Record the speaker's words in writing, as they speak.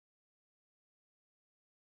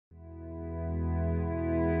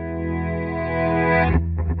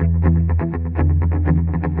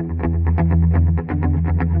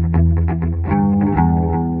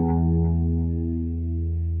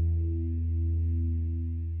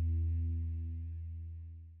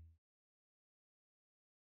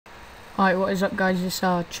Alright, what is up guys, it's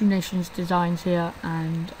True Nations Designs here,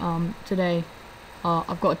 and today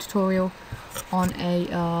I've got a tutorial on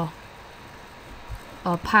a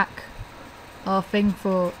pack thing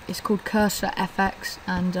for, it's called CursorFX,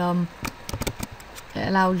 and it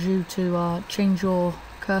allows you to change your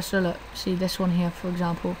cursor. Look, see this one here for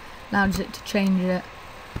example, allows it to change it,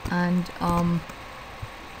 and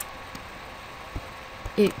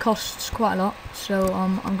it costs quite a lot, so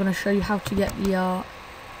I'm going to show you how to get the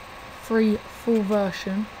free full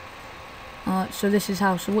version. So this is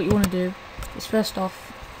how. So what you want to do is first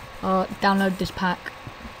off download this pack,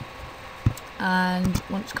 and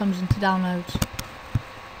once it comes into downloads,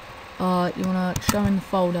 you want to show in the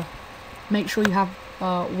folder. Make sure you have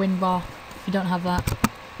WinRAR. If you don't have that,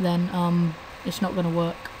 then it's not going to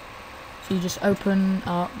work. So you just open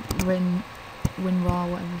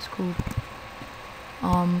WinRAR, whatever it's called,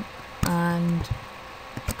 and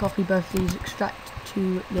copy both these, extract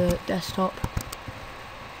to the desktop.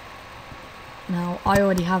 Now I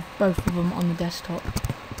already have both of them on the desktop,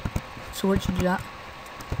 so once you do that,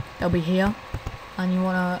 they'll be here, and you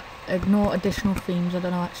want to ignore additional themes. I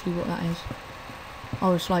don't know actually what that is.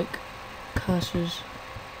 Oh, it's like cursors,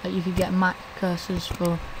 like you could get Mac cursors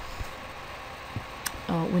for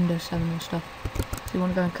Windows 7 and stuff. So you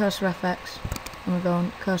want to go in CursorFX, and we'll go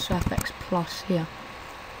on CursorFX Plus here.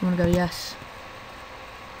 You want to go yes,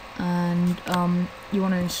 and you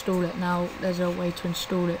want to install it. Now there's a way to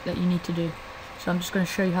install it that you need to do, so I'm just going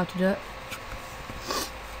to show you how to do it.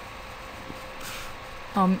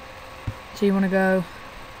 So you want to go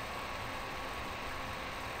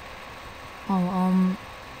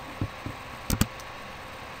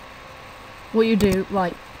what you do,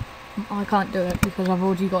 right, I can't do it because I've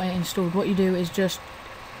already got it installed. What you do is just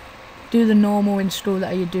do the normal install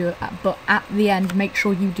that you do, but at the end make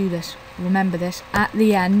sure you do this. Remember this, at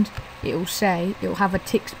the end it will have a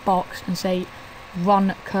tick box and say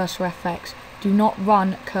run CursorFX. Do not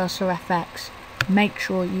run CursorFX. Make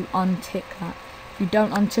sure you untick that. If you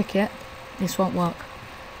don't untick it, this won't work.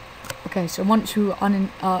 Okay, so once you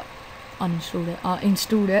installed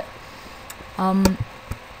it,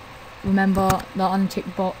 remember the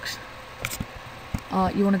untick box.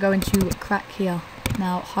 You want to go into crack here.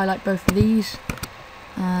 Now highlight both of these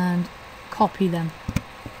and copy them.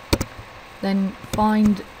 Then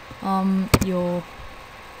find your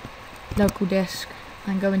local disk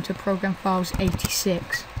and go into program files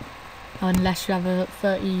 86. Unless you have a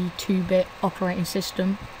 32-bit operating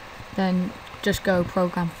system, then just go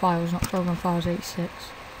program files, not program files 86.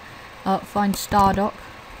 Find Stardock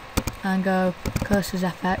and go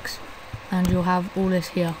CursorFX, and you'll have all this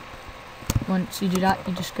here. Once you do that,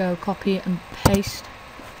 you just go copy and paste.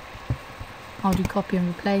 I'll do copy and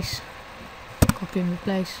replace, continue,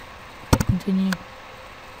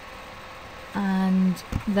 and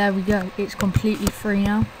there we go. It's completely free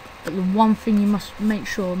now. But the one thing you must make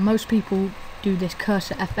sure, most people do this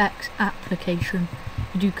CursorFX application.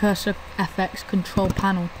 You do CursorFX control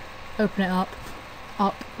panel, open it up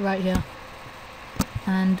right here,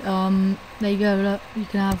 and there you go. Look, you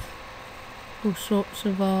can have all sorts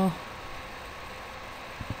of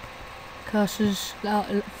cursors.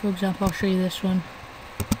 For example, I'll show you this one.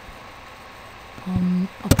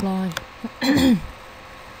 Apply,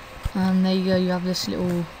 and there you go. You have this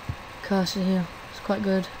little cursor here. It's quite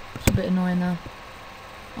good. It's a bit annoying though.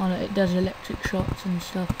 Oh, it does electric shocks and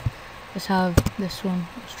stuff. Let's have this one.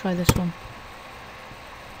 Let's try this one.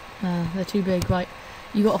 They're too big. Right,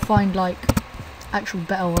 you got to find like actual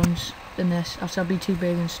better ones than this, else they'll be too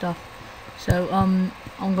big and stuff. So I'm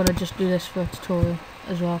gonna just do this for a tutorial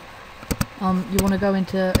as well. You want to go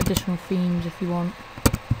into additional themes if you want.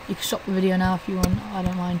 You can stop the video now if you want, I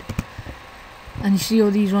don't mind. And you see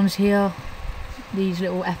all these ones here, these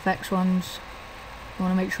little FX ones. You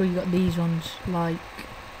want to make sure you got these ones, like,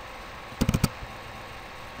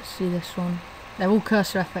 let's see this one. They're all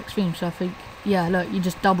CursorFX themes, so I think, yeah, look, you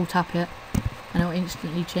just double tap it and it will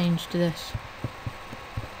instantly change to this.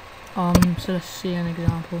 So let's see an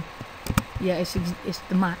example. Yeah, it's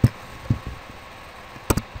the Mac.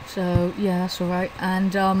 So yeah, that's alright.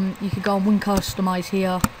 And you could go on Win Customize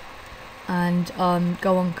here and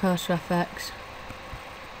go on CursorFX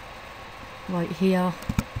right here,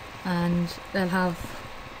 and they'll have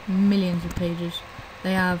millions of pages.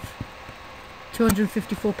 They have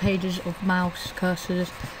 254 pages of mouse cursors.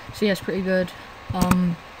 So yeah, it's pretty good.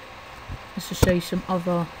 Let's just show you some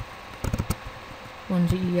other ones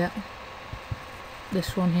that you get.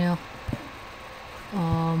 This one here.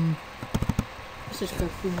 Let's just go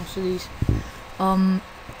through most of these.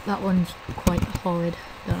 That one's quite horrid.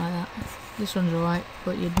 Don't like that. This one's alright,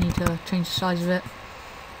 but you'd need to change the size of it.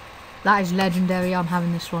 That is legendary. I'm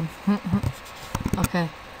having this one. Okay,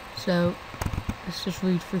 so let's just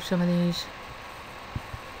read through some of these.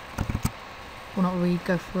 Well, not read,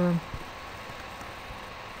 go through them.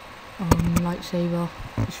 Lightsaber.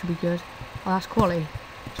 This should be good. Oh, that's quality.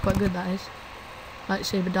 It's quite good, that is.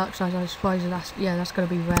 Lightsaber, dark side. I was surprised that's, yeah, that's gonna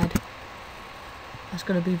be red. That's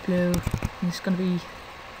gonna be blue. And it's gonna be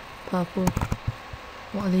purple.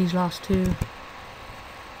 What are these last two?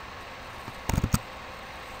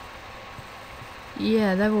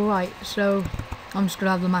 Yeah, they're alright. So I'm just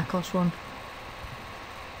gonna have the Macos one.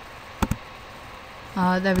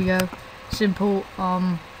 There we go. Simple.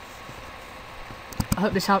 I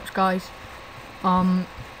hope this helps, guys.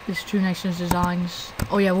 This is True Nations Designs.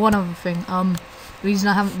 Oh yeah, one other thing. The reason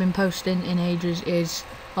I haven't been posting in ages is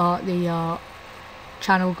the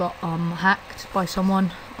channel got hacked by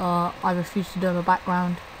someone. I refused to do a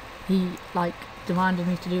background. He like demanded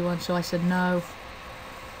me to do one, so I said no.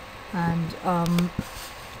 And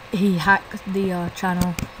he hacked the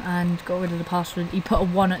channel and got rid of the password. He put a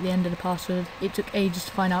 1 at the end of the password. It took ages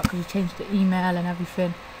to find out because he changed the email and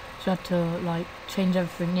everything. So I had to like change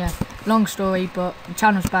everything. Yeah, long story, but the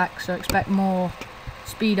channel's back, so expect more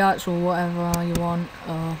speed arts or whatever you want.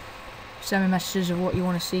 Send me messages of what you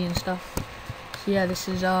want to see and stuff. So yeah, this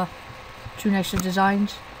is True Nations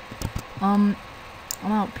Designs. I'm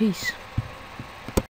out. Peace.